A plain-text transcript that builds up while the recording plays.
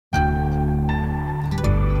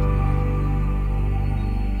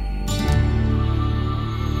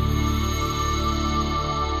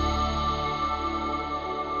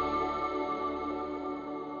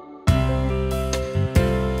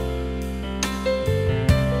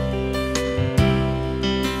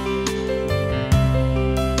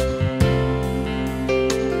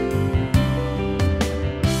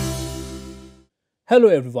Hello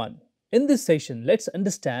everyone. In this session, let's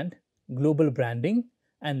understand global branding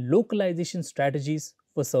and localization strategies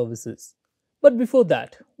for services. But before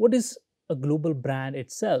that, what is a global brand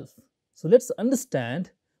itself? So let's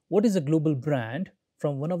understand what is a global brand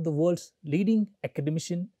from one of the world's leading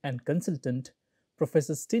academician and consultant,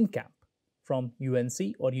 Professor Steenkamp from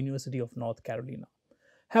UNC or University of North Carolina.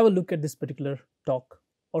 Have a look at this particular talk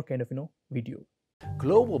or video.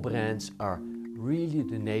 Global brands are really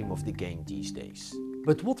the name of the game these days.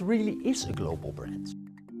 But what really is a global brand?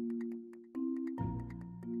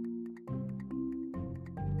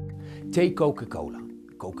 Take Coca-Cola.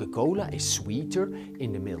 Coca-Cola is sweeter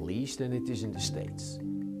in the Middle East than it is in the States.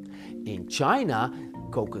 In China,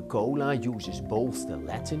 Coca-Cola uses both the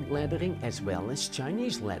Latin lettering as well as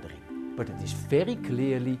Chinese lettering, but it is very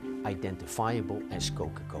clearly identifiable as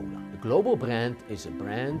Coca-Cola. A global brand is a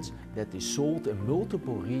brand that is sold in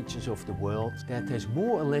multiple regions of the world, that has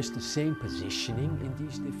more or less the same positioning in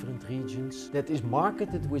these different regions, that is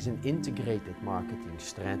marketed with an integrated marketing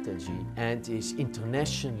strategy and is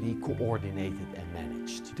internationally coordinated and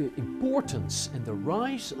managed. The importance and the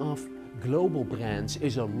rise of global brands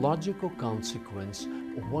is a logical consequence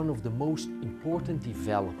of one of the most important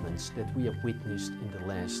developments that we have witnessed in the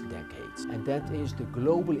last decades, and that is the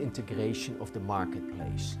global integration of the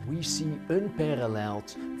marketplace. We see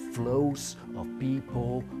unparalleled flows of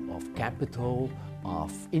people, of capital,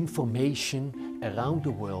 of information around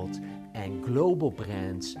the world, and global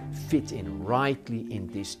brands fit in rightly in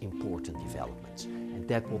this important development. And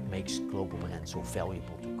that's what makes global brands so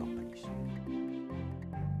valuable to companies.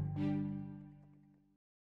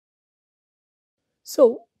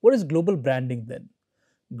 So, what is global branding then?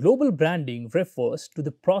 Global branding refers to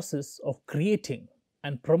the process of creating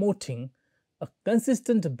and promoting a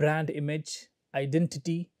consistent brand image,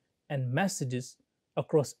 identity, and messages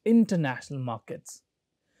across international markets.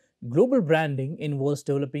 Global branding involves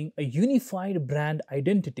developing a unified brand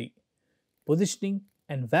identity, positioning,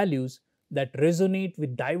 and values that resonate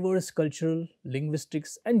with diverse cultural,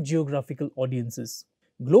 linguistics, and geographical audiences.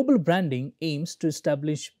 Global branding aims to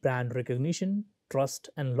establish brand recognition, trust,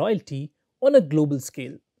 and loyalty on a global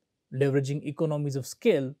scale, leveraging economies of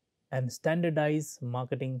scale and standardized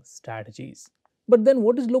marketing strategies. But then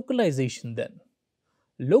what is localization then?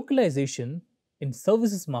 Localization in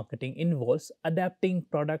services marketing involves adapting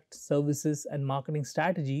product, services, and marketing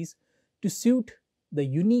strategies to suit the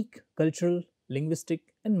unique cultural, linguistic,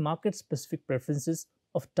 and market-specific preferences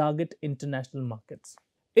of target international markets.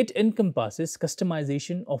 It encompasses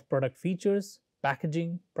customization of product features,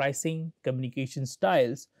 packaging, pricing, communication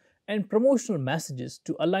styles, and promotional messages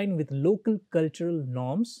to align with local cultural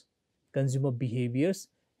norms, consumer behaviors,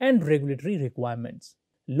 and regulatory requirements.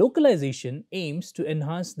 Localization aims to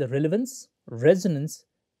enhance the relevance, resonance,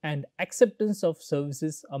 and acceptance of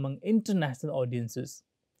services among international audiences,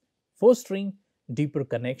 fostering deeper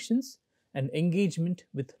connections and engagement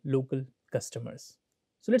with local customers.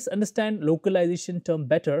 So let's understand localization term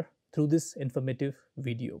better through this informative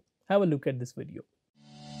video. Have a look at this video.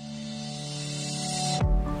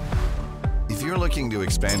 If you're looking to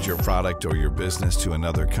expand your product or your business to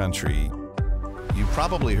another country, you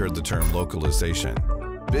probably heard the term localization.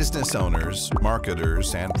 Business owners,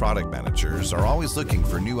 marketers, and product managers are always looking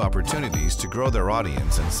for new opportunities to grow their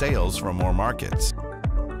audience and sales from more markets.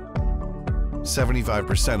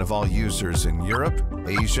 75% of all users in Europe,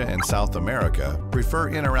 Asia, and South America prefer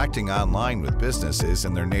interacting online with businesses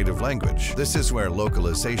in their native language. This is where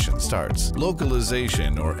localization starts.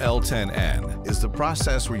 Localization, or L10N, is the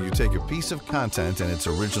process where you take a piece of content in its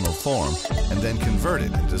original form and then convert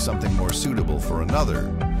it into something more suitable for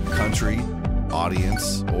another country,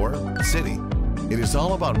 audience, or city. It is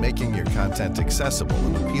all about making your content accessible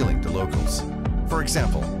and appealing to locals. For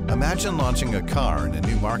example, imagine launching a car in a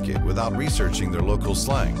new market without researching their local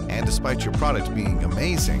slang, and despite your product being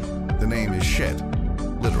amazing, the name is shit,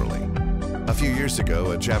 literally. A few years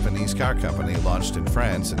ago, a Japanese car company launched in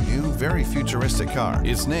France a new, very futuristic car.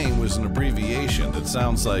 Its name was an abbreviation that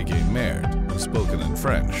sounds like a merde, spoken in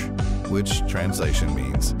French, which translation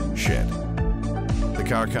means shit. The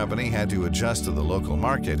car company had to adjust to the local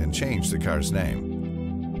market and change the car's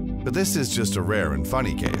name. But this is just a rare and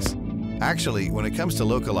funny case. Actually, when it comes to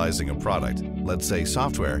localizing a product, let's say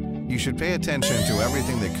software, you should pay attention to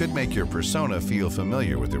everything that could make your persona feel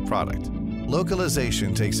familiar with your product.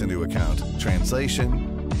 Localization takes into account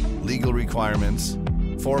translation, legal requirements,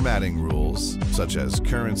 formatting rules such as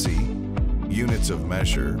currency, units of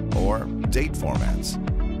measure, or date formats,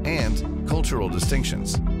 and cultural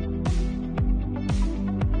distinctions.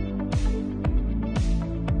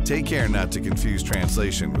 Take care not to confuse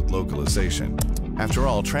translation with localization. After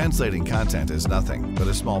all, translating content is nothing but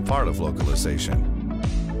a small part of localization.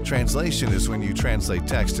 Translation is when you translate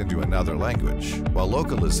text into another language, while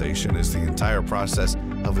localization is the entire process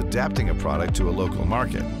of adapting a product to a local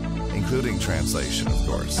market, including translation, of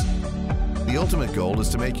course. The ultimate goal is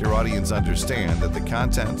to make your audience understand that the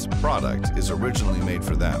content, product, is originally made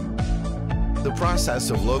for them. The process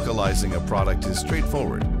of localizing a product is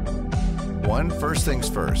straightforward. 1. First things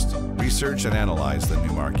first, research and analyze the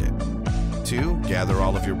new market. 2. Gather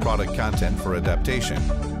all of your product content for adaptation.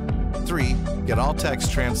 3. Get all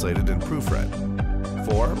text translated and proofread.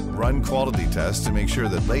 4. Run quality tests to make sure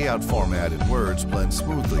that layout, format, and words blend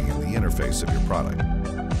smoothly in the interface of your product.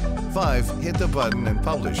 5. Hit the button and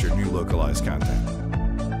publish your new localized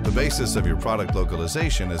content. The basis of your product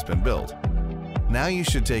localization has been built. Now you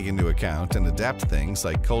should take into account and adapt things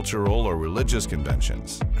like cultural or religious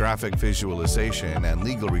conventions, graphic visualization and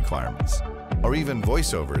legal requirements, or even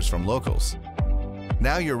voiceovers from locals.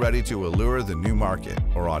 Now you're ready to allure the new market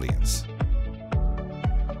or audience.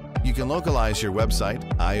 You can localize your website,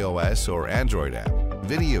 iOS or Android app,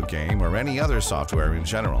 video game, or any other software in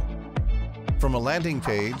general. From a landing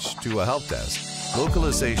page to a help desk,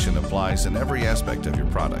 localization applies in every aspect of your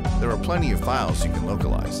product. There are plenty of files you can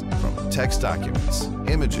localize, from text documents,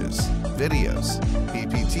 images, videos,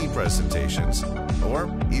 PPT presentations,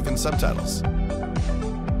 or even subtitles.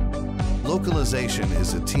 Localization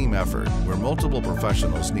is a team effort where multiple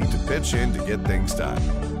professionals need to pitch in to get things done.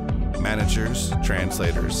 Managers,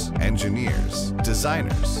 translators, engineers,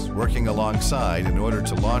 designers working alongside in order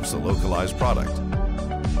to launch the localized product.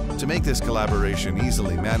 To make this collaboration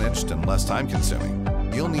easily managed and less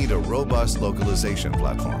time-consuming, you'll need a robust localization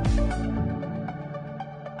platform.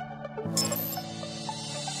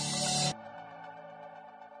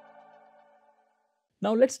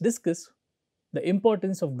 Now let's discuss the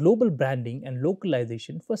importance of global branding and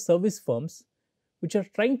localization for service firms which are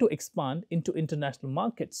trying to expand into international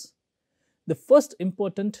markets. The first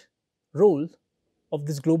important role of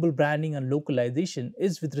this global branding and localization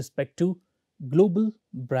is with respect to global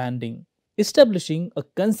branding. Establishing a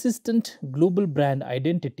consistent global brand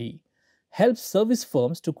identity helps service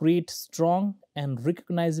firms to create strong and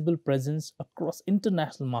recognizable presence across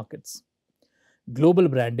international markets. Global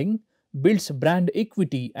branding builds brand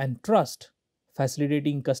equity and trust,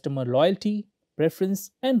 facilitating customer loyalty, preference,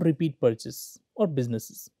 and repeat purchase or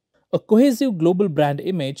businesses. A cohesive global brand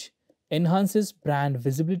image enhances brand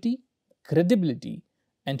visibility, credibility,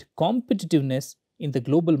 and competitiveness in the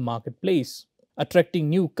global marketplace, attracting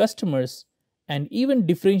new customers and even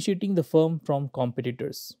differentiating the firm from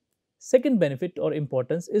competitors. Second benefit or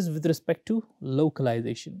importance is with respect to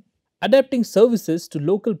localization. Adapting services to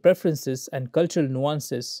local preferences and cultural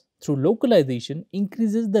nuances through localization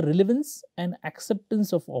increases the relevance and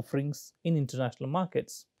acceptance of offerings in international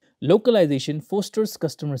markets. Localization fosters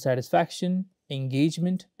customer satisfaction,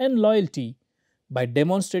 engagement, and loyalty by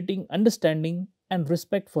demonstrating understanding and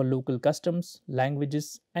respect for local customs,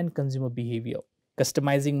 languages, and consumer behavior.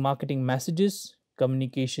 Customizing marketing messages,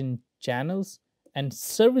 communication channels, and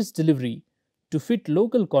service delivery to fit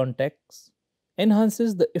local contexts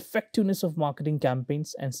enhances the effectiveness of marketing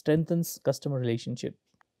campaigns and strengthens customer relationships.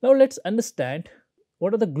 Now let's understand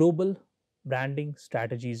what are the global branding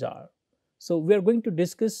strategies are. So we are going to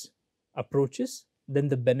discuss approaches, then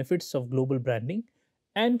the benefits of global branding,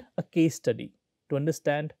 and a case study to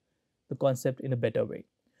understand the concept in a better way.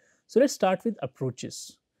 So let's start with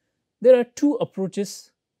approaches. There are two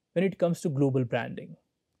approaches when it comes to global branding: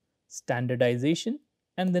 standardization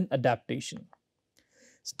and then adaptation.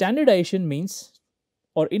 Standardization means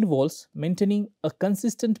or involves maintaining a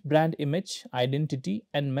consistent brand image, identity,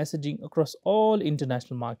 and messaging across all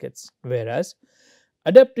international markets, whereas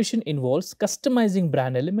adaptation involves customizing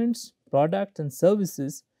brand elements, products, and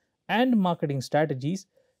services and marketing strategies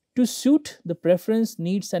to suit the preference,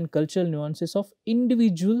 needs, and cultural nuances of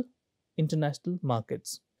individual international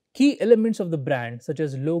markets. Key elements of the brand, such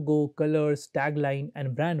as logo, colors, tagline,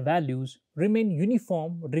 and brand values, remain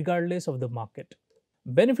uniform regardless of the market.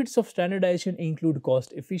 Benefits of standardization include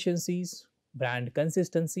cost efficiencies, brand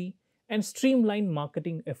consistency, and streamlined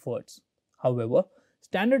marketing efforts. However,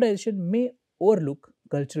 standardization may overlook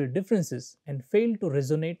cultural differences and fail to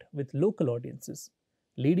resonate with local audiences,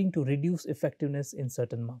 leading to reduced effectiveness in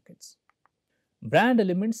certain markets. Brand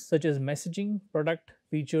elements such as messaging, product,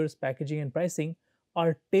 features, packaging, and pricing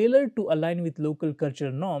are tailored to align with local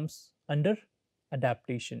cultural norms under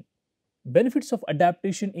adaptation. Benefits of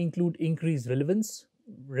adaptation include increased relevance,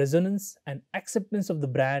 resonance, and acceptance of the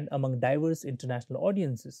brand among diverse international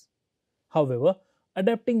audiences. However,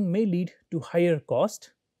 adapting may lead to higher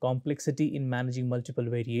cost, complexity in managing multiple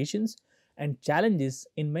variations, and challenges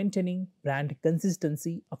in maintaining brand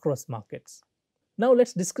consistency across markets. Now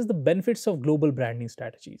let's discuss the benefits of global branding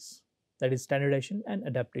strategies, that is standardization and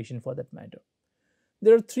adaptation for that matter.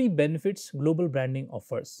 There are three benefits global branding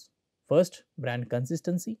offers. First, brand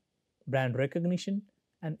consistency, brand recognition,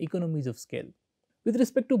 and economies of scale. With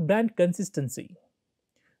respect to brand consistency,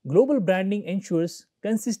 global branding ensures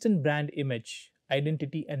consistent brand image,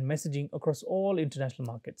 identity, and messaging across all international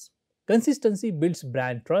markets. Consistency builds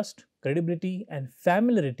brand trust, credibility, and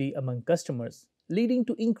familiarity among customers, leading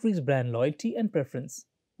to increased brand loyalty and preference.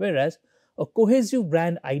 Whereas a cohesive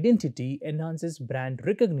brand identity enhances brand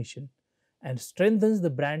recognition and strengthens the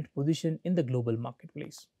brand position in the global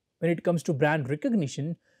marketplace. When it comes to brand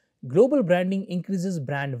recognition, global branding increases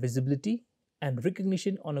brand visibility and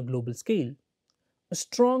recognition on a global scale. A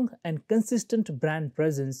strong and consistent brand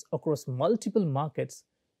presence across multiple markets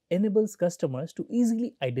enables customers to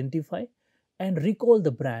easily identify and recall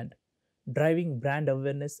the brand, driving brand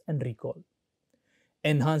awareness and recall.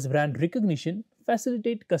 Enhanced brand recognition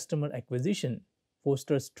facilitates customer acquisition,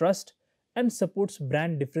 fosters trust, and supports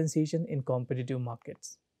brand differentiation in competitive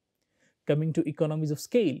markets. Coming to economies of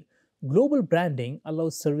scale, global branding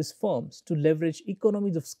allows service firms to leverage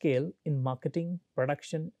economies of scale in marketing,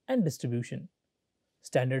 production, and distribution.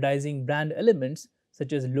 Standardizing brand elements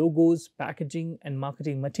such as logos, packaging, and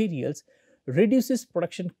marketing materials reduces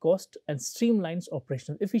production cost and streamlines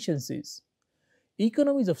operational efficiencies.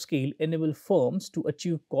 Economies of scale enable firms to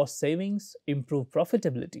achieve cost savings, improve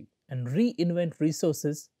profitability, and reinvent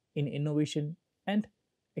resources in innovation and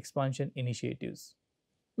expansion initiatives.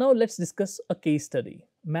 Now let's discuss a case study,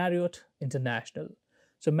 Marriott International.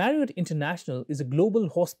 So Marriott International is a global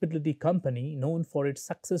hospitality company known for its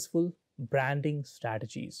successful branding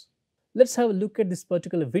strategies. Let's have a look at this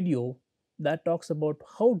particular video that talks about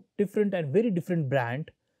how different and very different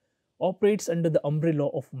brand operates under the umbrella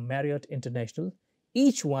of Marriott International,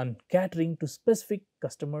 each one catering to specific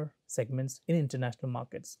customer segments in international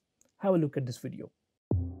markets. Have a look at this video.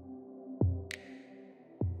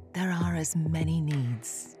 There are as many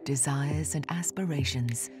needs, desires, and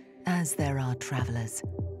aspirations as there are travelers.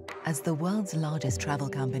 As the world's largest travel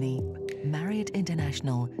company, Marriott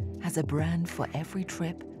International has a brand for every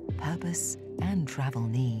trip, purpose, and travel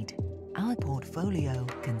need. Our portfolio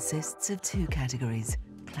consists of two categories,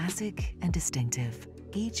 classic and distinctive,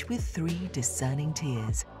 each with three discerning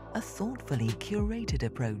tiers, a thoughtfully curated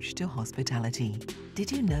approach to hospitality.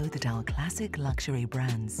 Did you know that our classic luxury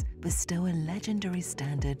brands bestow a legendary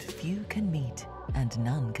standard few can meet and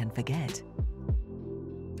none can forget?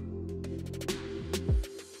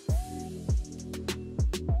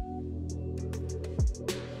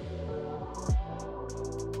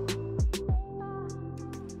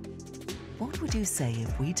 What would you say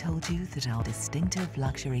if we told you that our distinctive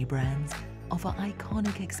luxury brands offer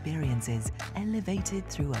iconic experiences elevated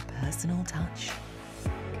through a personal touch?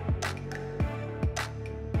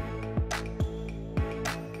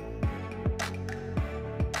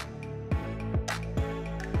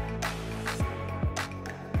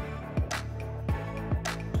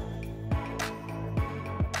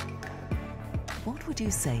 What would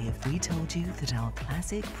you say if we told you that our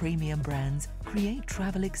classic premium brands create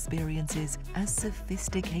travel experiences as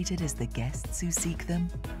sophisticated as the guests who seek them?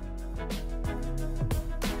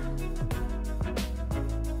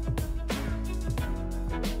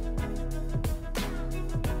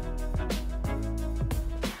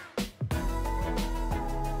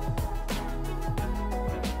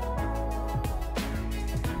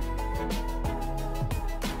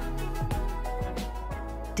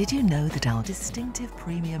 Did you know that our distinctive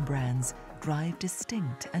premium brands drive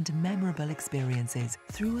distinct and memorable experiences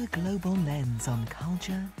through a global lens on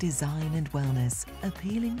culture, design, and wellness,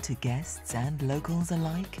 appealing to guests and locals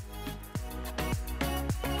alike?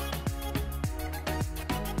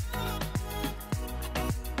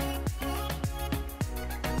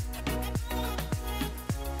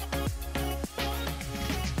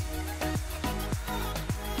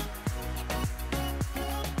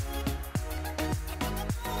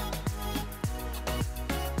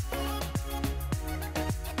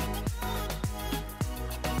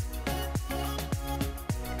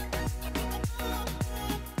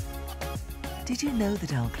 Did you know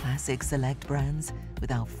that our classic select brands, with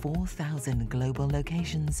our 4,000 global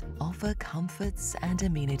locations, offer comforts and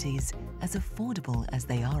amenities as affordable as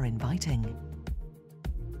they are inviting?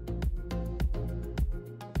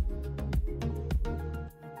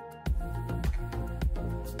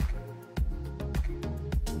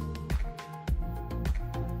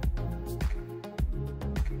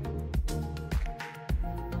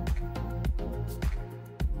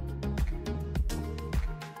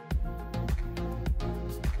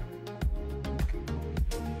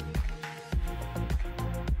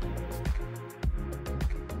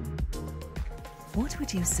 What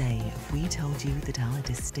would you say if we told you that our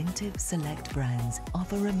distinctive select brands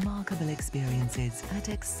offer remarkable experiences at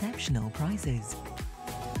exceptional prices?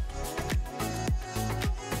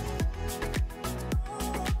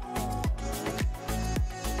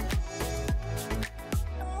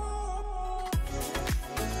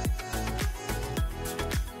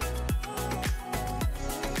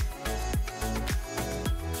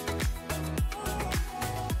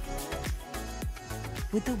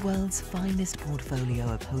 With the world's finest portfolio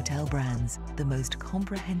of hotel brands, the most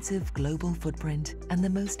comprehensive global footprint, and the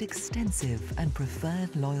most extensive and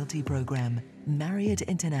preferred loyalty program, Marriott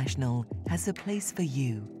International has a place for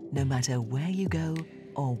you, no matter where you go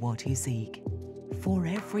or what you seek. For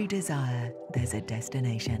every desire, there's a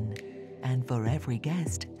destination. And for every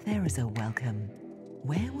guest, there is a welcome.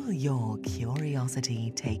 Where will your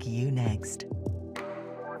curiosity take you next?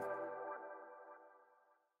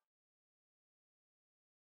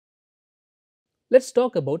 Let's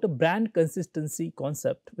talk about a brand consistency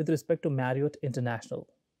concept with respect to Marriott International.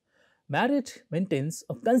 Marriott maintains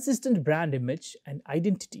a consistent brand image and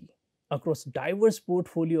identity across diverse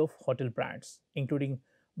portfolio of hotel brands, including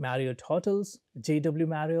Marriott Hotels, JW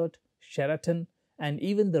Marriott, Sheraton, and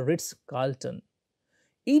even the Ritz-Carlton.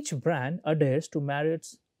 Each brand adheres to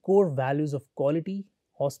Marriott's core values of quality,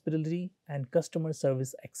 hospitality, and customer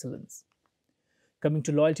service excellence. Coming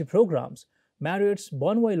to loyalty programs, Marriott's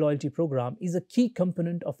Bonvoy loyalty program is a key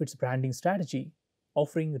component of its branding strategy,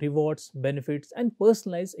 offering rewards, benefits, and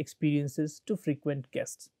personalized experiences to frequent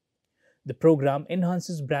guests. The program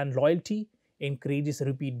enhances brand loyalty, encourages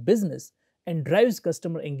repeat business, and drives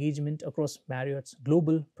customer engagement across Marriott's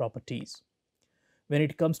global properties. When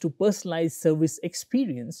it comes to personalized service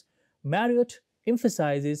experience, Marriott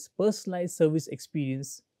emphasizes personalized service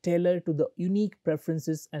experience tailored to the unique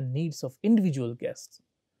preferences and needs of individual guests.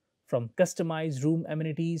 From customized room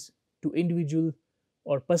amenities to individual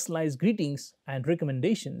or personalized greetings and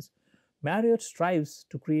recommendations, Marriott strives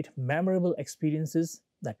to create memorable experiences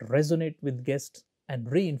that resonate with guests and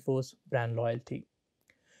reinforce brand loyalty.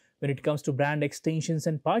 When it comes to brand extensions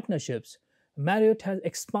and partnerships, Marriott has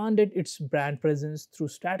expanded its brand presence through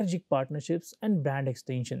strategic partnerships and brand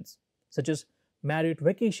extensions, such as Marriott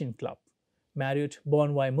Vacation Club, Marriott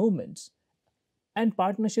Bonvoy Movements, and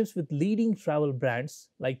partnerships with leading travel brands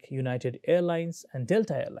like United Airlines and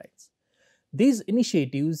Delta Airlines. These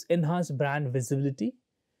initiatives enhance brand visibility,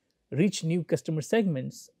 reach new customer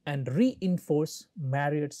segments, and reinforce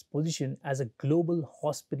Marriott's position as a global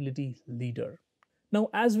hospitality leader. Now,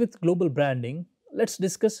 as with global branding, let's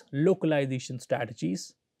discuss localization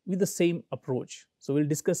strategies with the same approach. So, we'll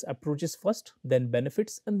discuss approaches first, then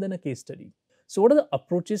benefits, and then a case study. So, what are the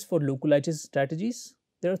approaches for localization strategies?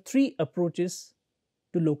 There are three approaches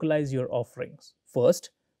to localize your offerings. First,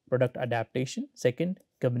 product adaptation. Second,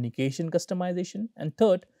 communication customization. And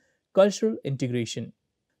third, cultural integration.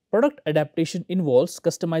 Product adaptation involves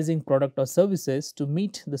customizing product or services to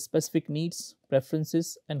meet the specific needs,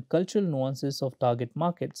 preferences, and cultural nuances of target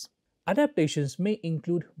markets. Adaptations may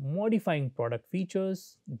include modifying product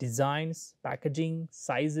features, designs, packaging,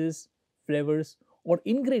 sizes, flavors, or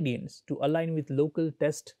ingredients to align with local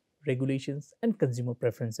test regulations and consumer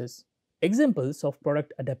preferences. Examples of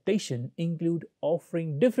product adaptation include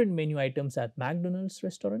offering different menu items at McDonald's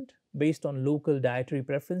restaurant based on local dietary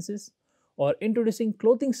preferences or introducing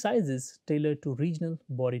clothing sizes tailored to regional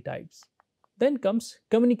body types. Then comes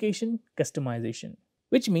communication customization,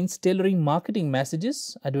 which means tailoring marketing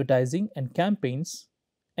messages, advertising, and campaigns,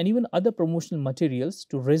 and even other promotional materials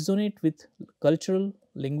to resonate with cultural,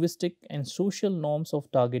 linguistic, and social norms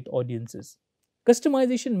of target audiences.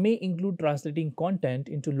 Customization may include translating content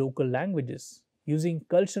into local languages, using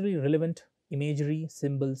culturally relevant imagery,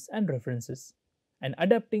 symbols, and references, and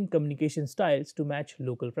adapting communication styles to match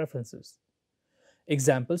local preferences.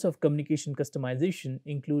 Examples of communication customization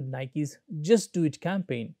include Nike's Just Do It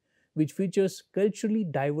campaign, which features culturally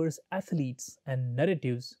diverse athletes and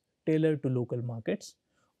narratives tailored to local markets,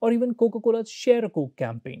 or even Coca-Cola's Share a Coke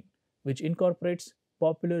campaign, which incorporates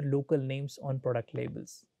popular local names on product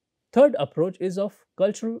labels. Third approach is of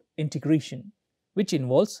cultural integration, which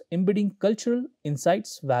involves embedding cultural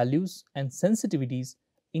insights, values, and sensitivities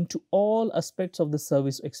into all aspects of the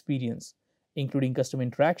service experience, including customer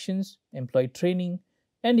interactions, employee training,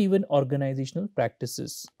 and even organizational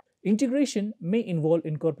practices. Integration may involve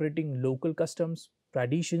incorporating local customs,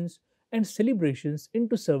 traditions, and celebrations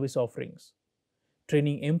into service offerings,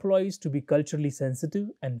 training employees to be culturally sensitive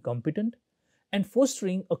and competent, and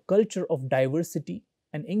fostering a culture of diversity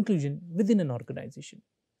and inclusion within an organization.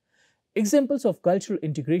 Examples of cultural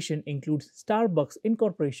integration include Starbucks'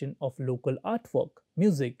 incorporation of local artwork,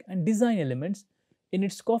 music, and design elements in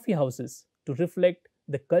its coffee houses, to reflect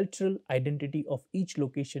the cultural identity of each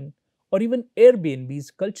location, or even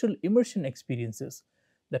Airbnb's cultural immersion experiences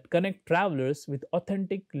that connect travelers with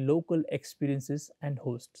authentic local experiences and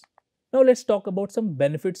hosts. Now, let's talk about some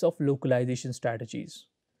benefits of localization strategies.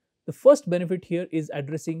 The first benefit here is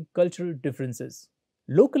addressing cultural differences.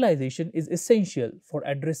 Localization is essential for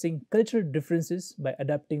addressing cultural differences by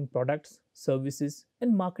adapting products, services,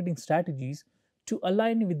 and marketing strategies to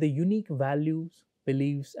align with the unique values,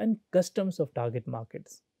 beliefs, and customs of target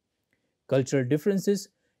markets. Cultural differences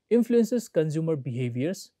influences consumer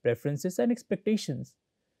behaviors, preferences, and expectations,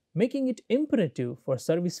 making it imperative for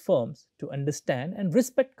service firms to understand and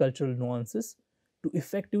respect cultural nuances to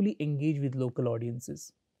effectively engage with local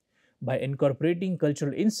audiences. By incorporating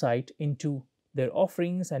cultural insight into their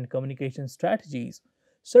offerings and communication strategies,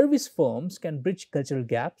 service firms can bridge cultural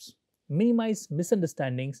gaps, minimize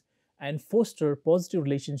misunderstandings, and foster positive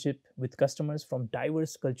relationship with customers from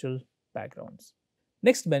diverse cultural backgrounds.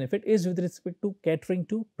 Next benefit is with respect to catering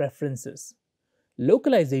to preferences.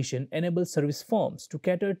 Localization enables service firms to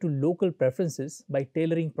cater to local preferences by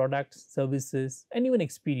tailoring products, services, and even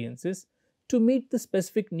experiences to meet the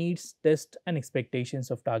specific needs, tastes, and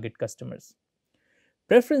expectations of target customers.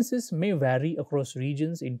 Preferences may vary across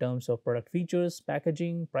regions in terms of product features,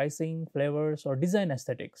 packaging, pricing, flavors, or design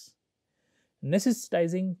aesthetics,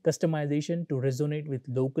 necessitating customization to resonate with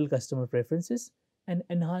local customer preferences and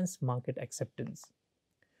enhance market acceptance.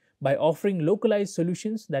 By offering localized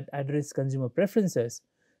solutions that address consumer preferences,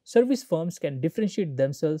 service firms can differentiate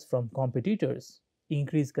themselves from competitors,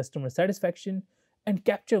 increase customer satisfaction, and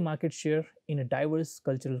capture market share in a diverse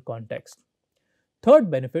cultural context.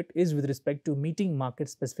 Third benefit is with respect to meeting market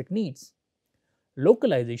specific needs.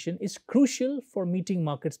 Localization is crucial for meeting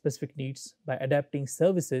market specific needs by adapting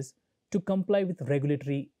services to comply with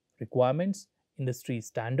regulatory requirements, industry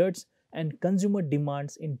standards, and consumer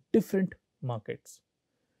demands in different markets.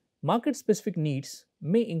 Market specific needs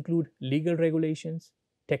may include legal regulations,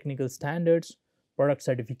 technical standards, product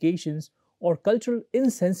certifications, or cultural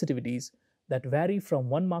insensitivities that vary from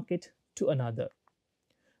one market to another.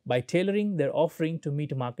 By tailoring their offering to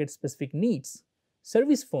meet market specific needs,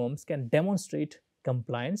 service firms can demonstrate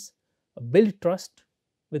compliance, build trust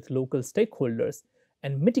with local stakeholders,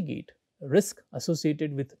 and mitigate risk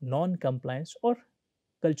associated with non compliance or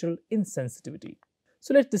cultural insensitivity.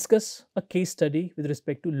 So, let's discuss a case study with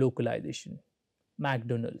respect to localization.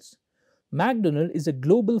 McDonald's. McDonald's is a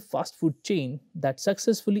global fast food chain that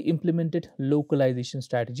successfully implemented localization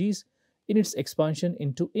strategies in its expansion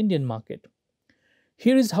into Indian market.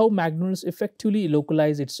 Here is how McDonald's effectively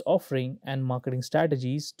localized its offering and marketing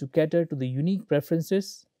strategies to cater to the unique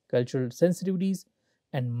preferences, cultural sensitivities,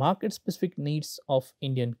 and market specific needs of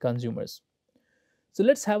Indian consumers. So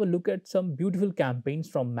let's have a look at some beautiful campaigns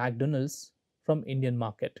from McDonald's from Indian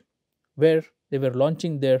market, where they were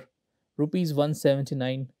launching their rupees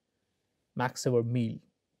 179 max hour meal.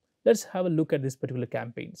 Let's have a look at these particular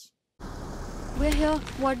campaigns. We're here.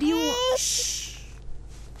 What do you want?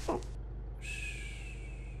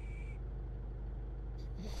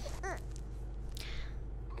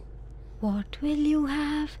 What will you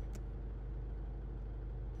have?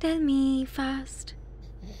 Tell me fast.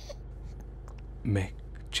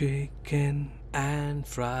 McChicken and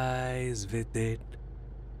fries with it.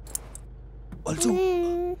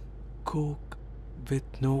 Also, Coke with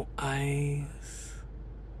no ice.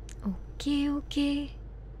 Okay.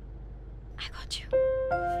 I got you.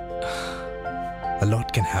 A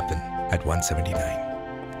lot can happen at 179.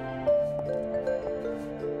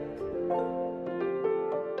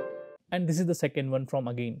 And this is the second one from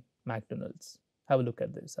again McDonald's. Have a look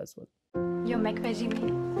at this as well. Your Mac Veggie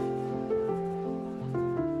meal.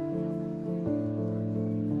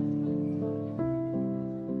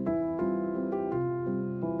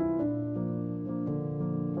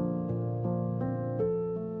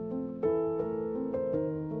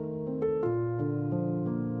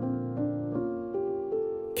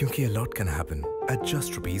 क्योंकि a lot can happen at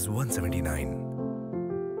just rupees 179.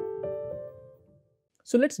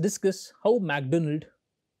 So let's discuss how McDonald's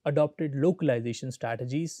adopted localization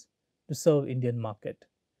strategies to serve Indian market.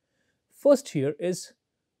 First here is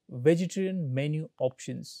vegetarian menu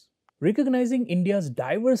options. Recognizing India's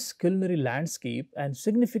diverse culinary landscape and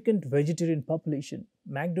significant vegetarian population,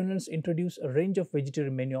 McDonald's introduced a range of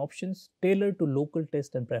vegetarian menu options tailored to local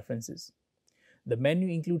taste and preferences. The menu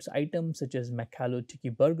includes items such as McHallo Tiki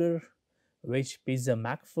Burger, Veg Pizza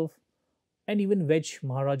McFuff, and even Veg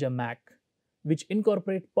Maharaja Mac, which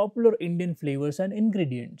incorporate popular Indian flavors and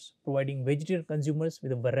ingredients, providing vegetarian consumers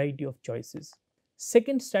with a variety of choices.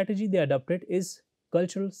 Second strategy they adopted is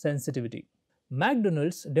cultural sensitivity.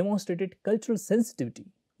 McDonald's demonstrated cultural sensitivity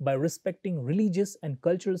by respecting religious and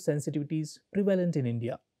cultural sensitivities prevalent in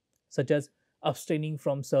India, such as abstaining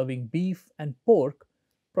from serving beef and pork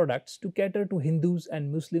products to cater to Hindus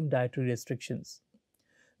and Muslim dietary restrictions.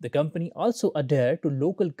 The company also adhered to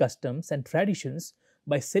local customs and traditions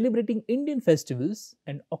by celebrating Indian festivals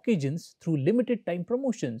and occasions through limited time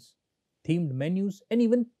promotions, themed menus, and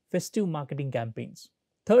even festive marketing campaigns.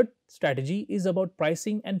 Third strategy is about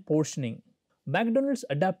pricing and portioning. McDonald's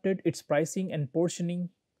adapted its pricing and portioning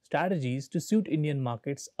strategies to suit Indian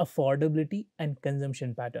markets' affordability and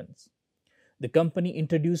consumption patterns. The company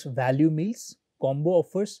introduced value meals, combo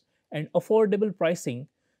offers, and affordable pricing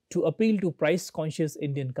to appeal to price conscious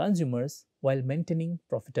Indian consumers while maintaining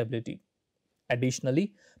profitability.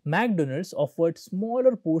 Additionally, McDonald's offered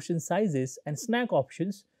smaller portion sizes and snack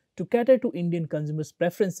options to cater to Indian consumers'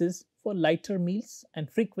 preferences for lighter meals and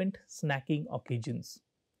frequent snacking occasions.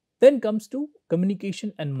 Then comes to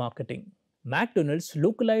communication and marketing. McDonald's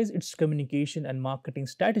localized its communication and marketing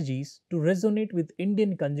strategies to resonate with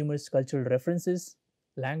Indian consumers' cultural references,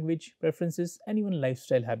 language preferences, and even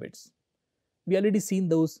lifestyle habits. We already seen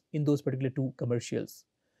those in those particular two commercials.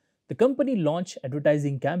 The company launched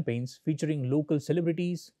advertising campaigns featuring local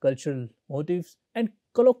celebrities, cultural motifs, and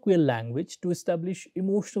colloquial language to establish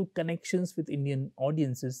emotional connections with Indian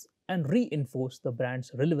audiences and reinforce the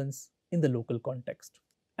brand's relevance in the local context.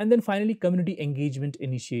 And then finally, community engagement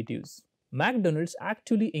initiatives. McDonald's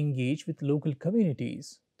actively engage with local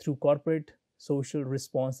communities through corporate social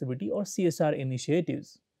responsibility or CSR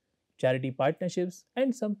initiatives, charity partnerships,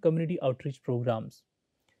 and some community outreach programs.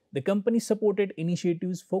 The company supported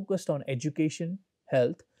initiatives focused on education,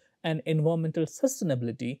 health, and environmental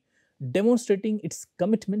sustainability, demonstrating its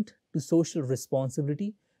commitment to social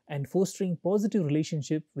responsibility and fostering positive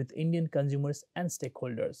relationship with Indian consumers and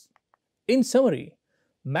stakeholders. In summary,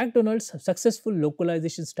 McDonald's successful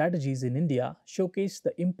localization strategies in India showcase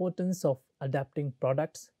the importance of adapting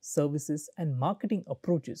products, services, and marketing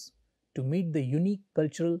approaches to meet the unique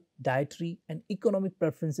cultural, dietary, and economic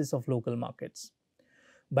preferences of local markets.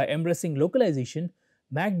 By embracing localization,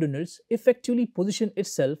 McDonald's effectively positioned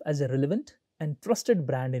itself as a relevant and trusted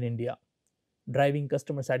brand in India, driving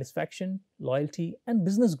customer satisfaction, loyalty, and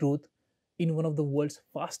business growth in one of the world's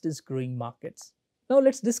fastest growing markets. Now,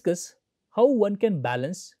 let's discuss how one can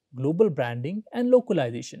balance global branding and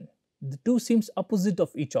localization. The two seems opposite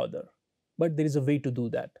of each other, but there is a way to do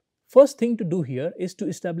that. First thing to do here is to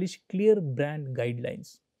establish clear brand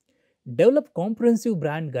guidelines. Develop comprehensive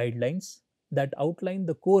brand guidelines that outline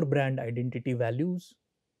the core brand identity values,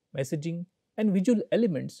 messaging, and visual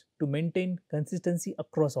elements to maintain consistency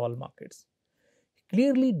across all markets.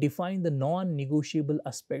 Clearly define the non negotiable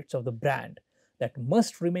aspects of the brand that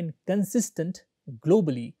must remain consistent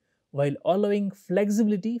globally while allowing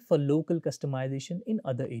flexibility for local customization in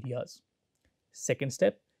other areas. Second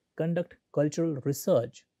step, conduct cultural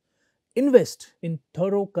research. Invest in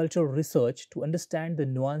thorough cultural research to understand the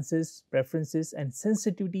nuances, preferences, and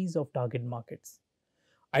sensitivities of target markets.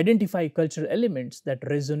 Identify cultural elements that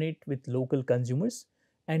resonate with local consumers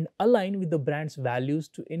and align with the brand's values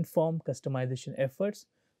to inform customization efforts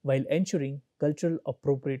while ensuring cultural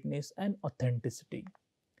appropriateness and authenticity.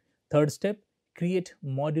 Third step, create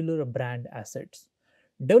modular brand assets.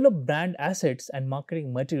 Develop brand assets and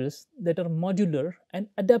marketing materials that are modular and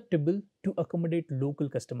adaptable to accommodate local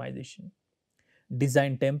customization.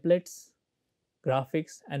 Design templates,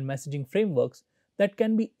 graphics, and messaging frameworks that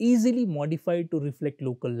can be easily modified to reflect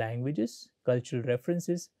local languages, cultural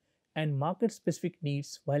references, and market specific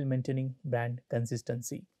needs while maintaining brand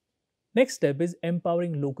consistency. Next step is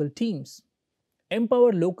empowering local teams.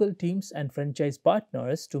 Empower local teams and franchise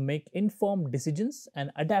partners to make informed decisions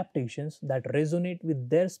and adaptations that resonate with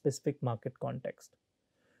their specific market context.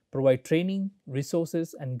 Provide training,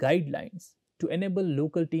 resources, and guidelines to enable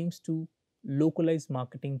local teams to localize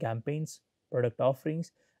marketing campaigns, product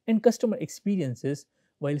offerings, and customer experiences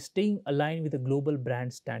while staying aligned with the global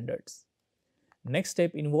brand standards. Next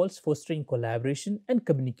step involves fostering collaboration and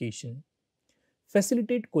communication.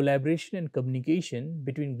 Facilitate collaboration and communication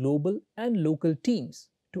between global and local teams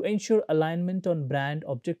to ensure alignment on brand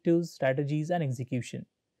objectives, strategies, and execution.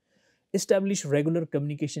 Establish regular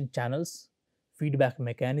communication channels, feedback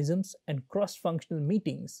mechanisms, and cross functional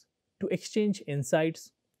meetings to exchange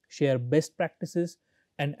insights, share best practices,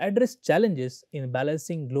 and address challenges in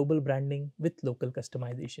balancing global branding with local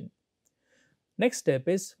customization. Next step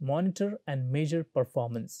is monitor and measure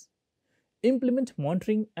performance. Implement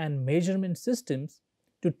monitoring and measurement systems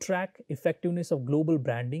to track effectiveness of global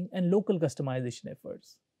branding and local customization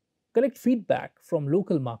efforts. Collect feedback from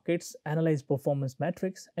local markets, analyze performance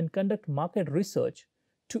metrics, and conduct market research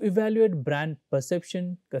to evaluate brand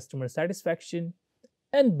perception, customer satisfaction,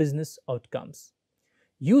 and business outcomes.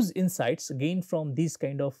 Use insights gained from these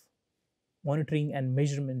kind of monitoring and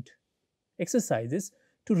measurement exercises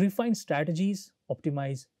to refine strategies,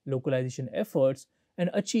 optimize localization efforts, and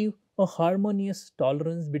achieve a harmonious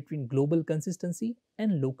tolerance between global consistency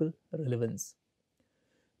and local relevance.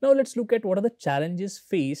 Now, let's look at what are the challenges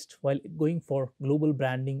faced while going for global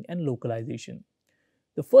branding and localization.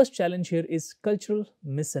 The first challenge here is cultural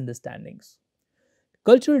misunderstandings.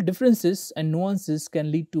 Cultural differences and nuances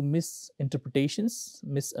can lead to misinterpretations,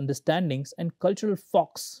 misunderstandings, and cultural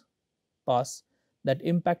fox pass that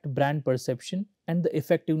impact brand perception and the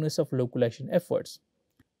effectiveness of localization efforts.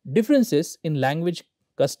 Differences in language,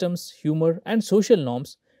 customs, humor, and social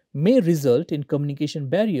norms may result in communication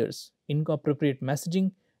barriers, inappropriate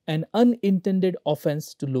messaging, and unintended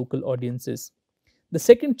offense to local audiences. The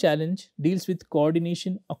second challenge deals with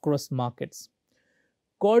coordination across markets.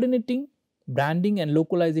 Coordinating branding and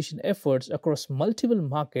localization efforts across multiple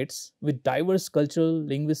markets with diverse cultural,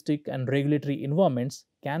 linguistic, and regulatory environments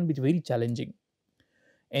can be very challenging.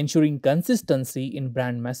 Ensuring consistency in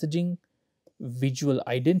brand messaging, visual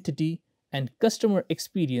identity, and customer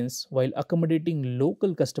experience while accommodating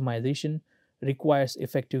local customization requires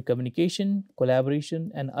effective communication,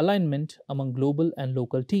 collaboration, and alignment among global and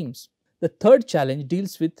local teams. The third challenge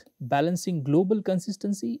deals with balancing global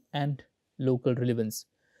consistency and local relevance.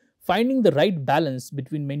 Finding the right balance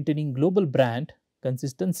between maintaining global brand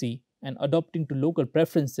consistency and adopting to local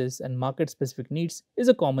preferences and market specific needs is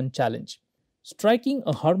a common challenge. Striking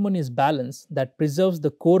a harmonious balance that preserves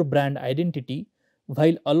the core brand identity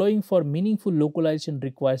while allowing for meaningful localization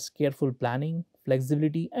requires careful planning,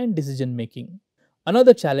 flexibility, and decision making.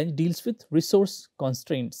 Another challenge deals with resource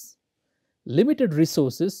constraints. Limited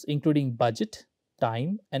resources, including budget,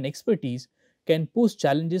 time, and expertise, can pose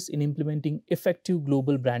challenges in implementing effective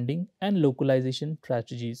global branding and localization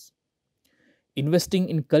strategies. Investing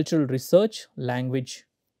in cultural research, language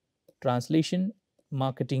translation,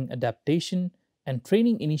 marketing adaptation, and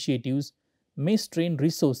training initiatives may strain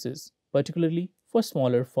resources, particularly for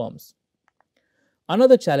smaller firms.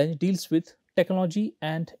 Another challenge deals with technology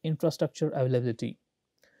and infrastructure availability.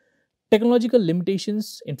 Technological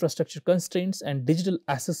limitations, infrastructure constraints, and digital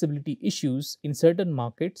accessibility issues in certain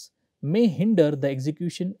markets may hinder the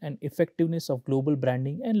execution and effectiveness of global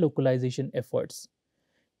branding and localization efforts.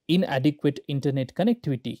 Inadequate internet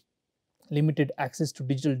connectivity, limited access to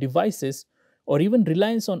digital devices, or even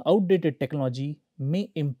reliance on outdated technology may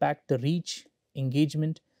impact the reach,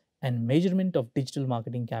 engagement, and measurement of digital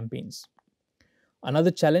marketing campaigns.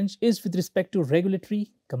 Another challenge is with respect to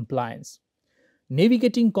regulatory compliance.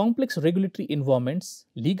 Navigating complex regulatory environments,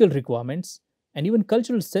 legal requirements, and even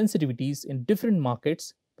cultural sensitivities in different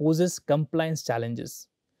markets poses compliance challenges.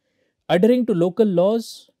 Adhering to local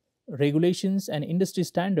laws, regulations, and industry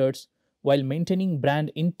standards while maintaining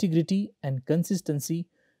brand integrity and consistency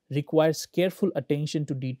requires careful attention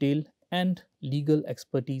to detail and legal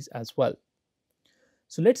expertise as well.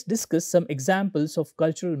 So, let's discuss some examples of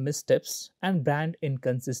cultural missteps and brand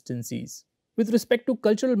inconsistencies. With respect to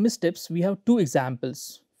cultural missteps, we have two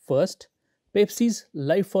examples. First, Pepsi's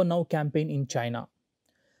Life for Now campaign in China.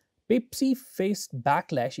 Pepsi faced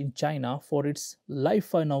backlash in China for its Life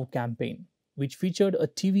for Now campaign, which featured a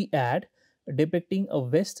TV ad depicting a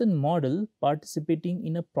Western model participating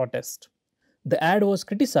in a protest. The ad was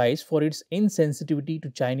criticized for its insensitivity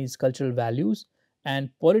to Chinese cultural values and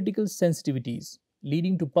political sensitivities,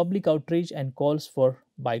 leading to public outrage and calls for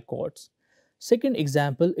boycotts. Second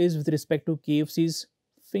example is with respect to KFC's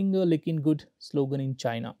Finger Licking Good slogan in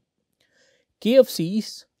China.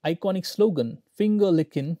 KFC's iconic slogan, Finger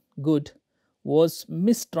Licking Good, was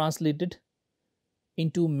mistranslated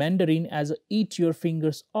into Mandarin as Eat Your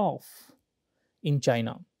Fingers Off in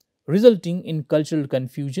China, resulting in cultural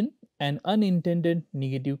confusion and unintended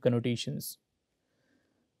negative connotations.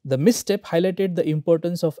 The misstep highlighted the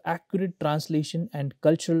importance of accurate translation and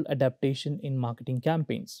cultural adaptation in marketing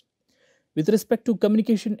campaigns. With respect to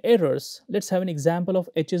communication errors, let's have an example of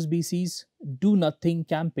HSBC's Do Nothing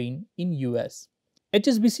campaign in US.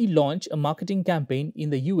 HSBC launched a marketing campaign in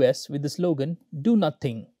the US with the slogan Do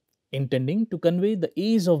Nothing, intending to convey the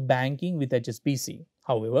ease of banking with HSBC.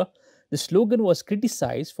 However, the slogan was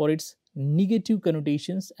criticized for its negative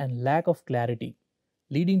connotations and lack of clarity,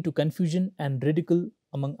 leading to confusion and ridicule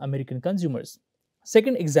among American consumers.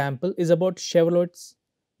 Second example is about Chevrolet's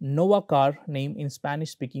Nova car name in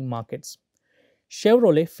Spanish speaking markets.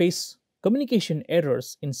 Chevrolet faced communication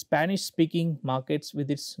errors in Spanish speaking markets with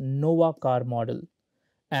its Nova car model,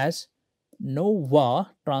 as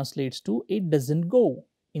Nova translates to it doesn't go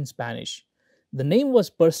in Spanish. The name was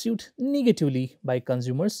perceived negatively by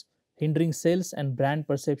consumers, hindering sales and brand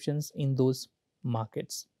perceptions in those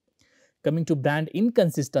markets. Coming to brand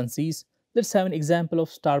inconsistencies, let's have an example of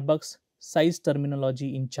Starbucks size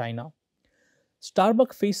terminology in China.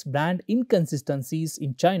 Starbucks faced brand inconsistencies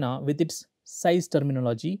in China with its size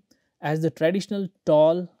terminology, as the traditional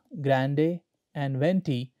tall, grande, and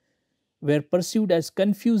venti were perceived as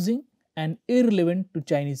confusing and irrelevant to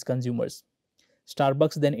Chinese consumers.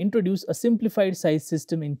 Starbucks then introduced a simplified size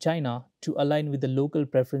system in China to align with the local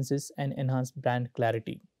preferences and enhance brand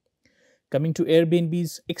clarity. Coming to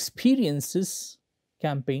Airbnb's experiences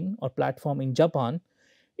campaign or platform in Japan,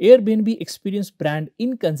 Airbnb experienced brand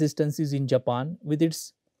inconsistencies in Japan with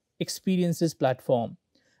its experiences platform,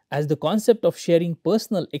 as the concept of sharing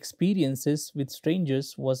personal experiences with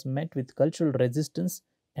strangers was met with cultural resistance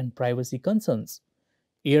and privacy concerns.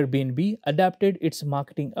 Airbnb adapted its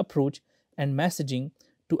marketing approach and messaging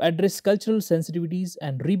to address cultural sensitivities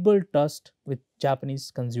and rebuild trust with Japanese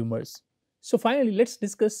consumers. So, finally, let's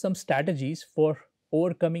discuss some strategies for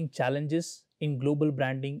overcoming challenges in global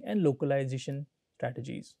branding and localization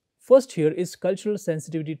strategies. First, here is cultural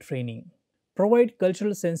sensitivity training. Provide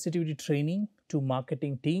cultural sensitivity training to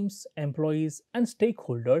marketing teams, employees, and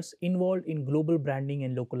stakeholders involved in global branding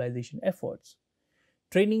and localization efforts.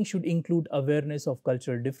 Training should include awareness of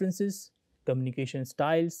cultural differences, communication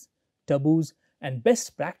styles, taboos, and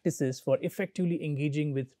best practices for effectively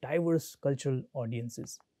engaging with diverse cultural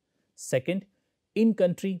audiences. Second, in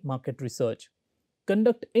country market research.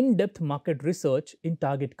 Conduct in depth market research in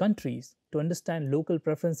target countries to understand local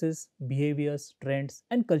preferences, behaviors, trends,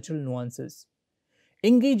 and cultural nuances.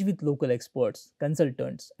 Engage with local experts,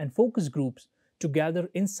 consultants, and focus groups to gather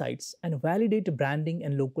insights and validate branding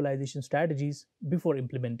and localization strategies before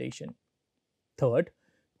implementation. Third,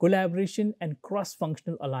 collaboration and cross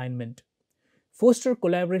functional alignment. Foster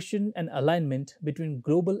collaboration and alignment between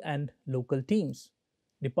global and local teams,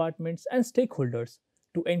 departments, and stakeholders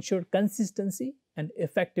to ensure consistency and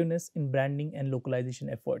effectiveness in branding and localization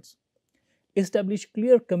efforts. Establish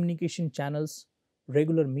clear communication channels,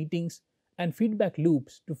 regular meetings, and feedback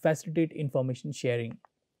loops to facilitate information sharing.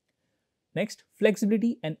 Next,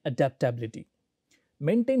 flexibility and adaptability.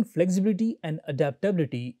 Maintain flexibility and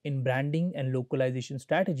adaptability in branding and localization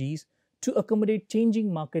strategies to accommodate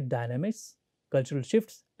changing market dynamics, cultural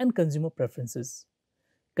shifts, and consumer preferences.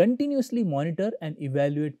 Continuously monitor and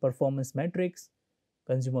evaluate performance metrics,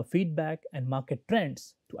 consumer feedback, and market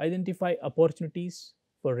trends to identify opportunities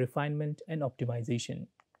for refinement and optimization.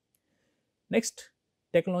 Next,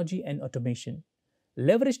 technology and automation.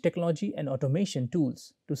 Leverage technology and automation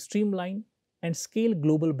tools to streamline and scale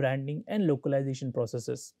global branding and localization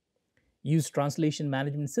processes. Use translation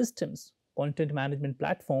management systems, content management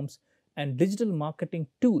platforms, and digital marketing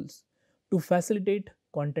tools to facilitate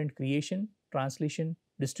content creation, translation,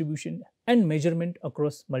 distribution, and measurement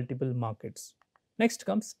across multiple markets. Next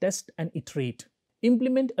comes test and iterate.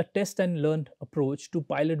 Implement a test and learn approach to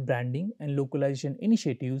pilot branding and localization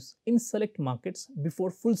initiatives in select markets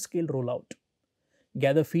before full scale rollout.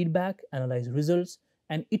 Gather feedback, analyze results,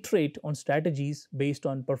 and iterate on strategies based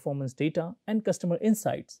on performance data and customer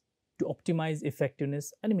insights to optimize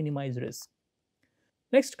effectiveness and minimize risk.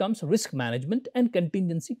 Next comes risk management and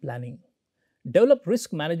contingency planning. Develop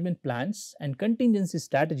risk management plans and contingency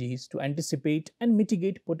strategies to anticipate and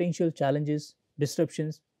mitigate potential challenges,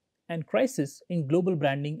 disruptions, and crises in global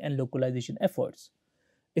branding and localization efforts.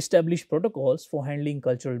 Establish protocols for handling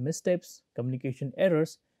cultural missteps, communication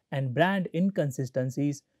errors, and brand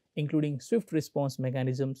inconsistencies, including swift response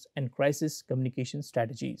mechanisms and crisis communication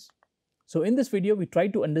strategies. So, in this video, we try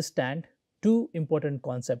to understand two important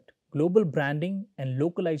concepts: global branding and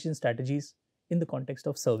localization strategies in the context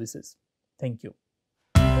of services. Thank you.